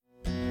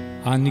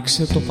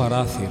Άνοιξε το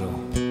παράθυρο.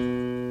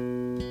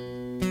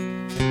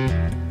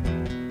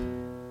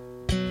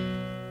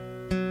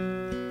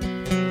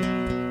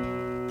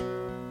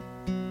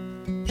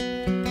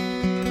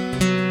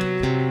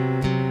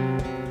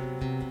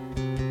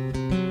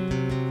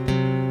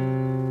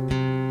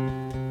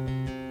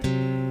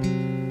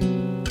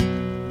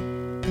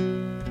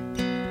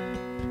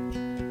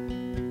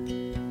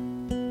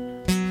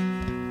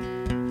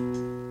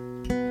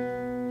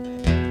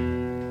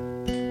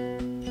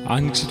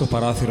 Άνοιξε το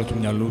παράθυρο του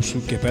μυαλού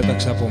σου και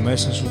πέταξε από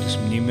μέσα σου τις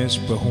μνήμες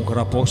που έχουν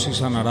γραπώσει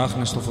σαν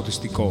αράχνες στο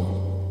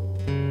φωτιστικό.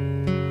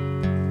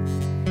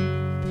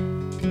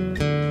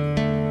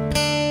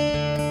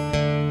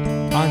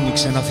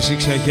 Άνοιξε να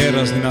φυσήξει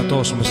αγέρας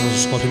δυνατός μέσα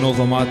στο σκοτεινό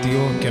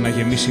δωμάτιο και να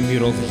γεμίσει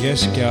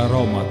μυρωδιές και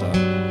αρώματα.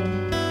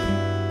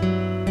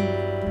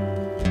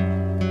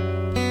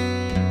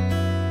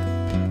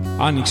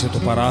 Άνοιξε το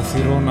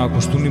παράθυρο να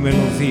ακουστούν οι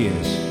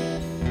μελωδίες,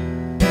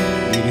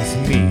 οι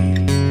ρυθμοί,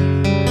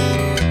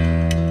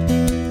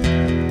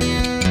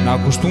 να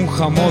ακουστούν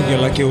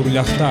χαμόγελα και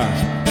ουρλιαχτά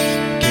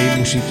και η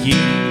μουσική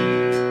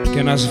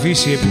και να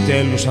σβήσει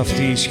επιτέλους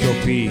αυτή η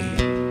σιωπή.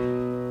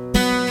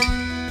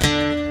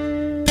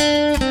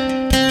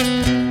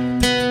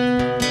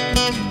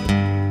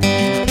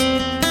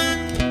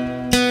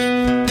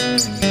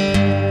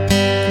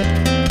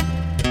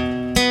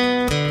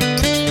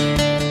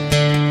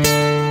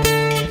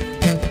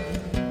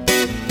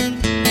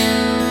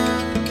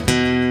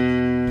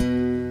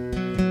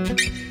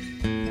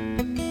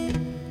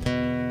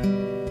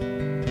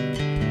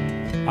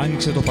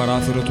 Άνοιξε το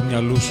παράθυρο του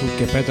μυαλού σου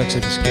και πέταξε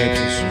τις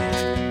σκέψεις σου,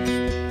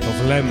 το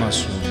βλέμμα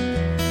σου,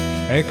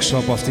 έξω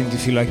από αυτήν τη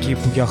φυλακή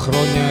που για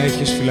χρόνια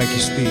έχεις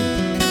φυλακιστεί.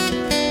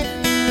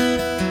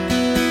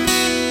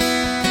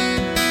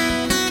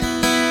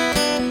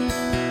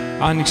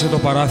 Άνοιξε το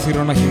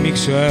παράθυρο να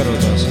χυμίξει ο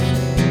έρωτας,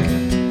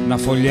 να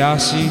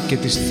φωλιάσει και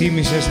τις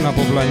θύμησες να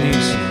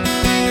αποβλανίσει.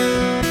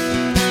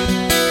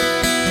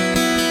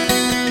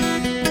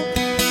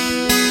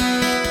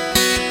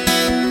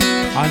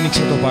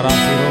 Άνοιξε το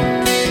παράθυρο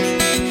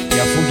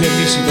και αφού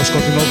γεμίσει το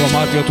σκοτεινό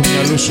δωμάτιο του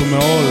μυαλού σου με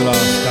όλα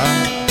αυτά,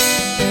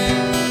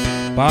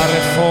 πάρε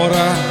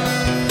φόρα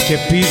και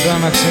πήδα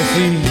να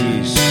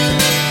ξεφύγεις.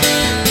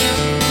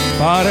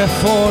 Πάρε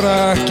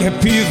φόρα και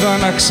πήδα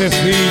να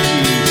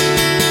ξεφύγεις.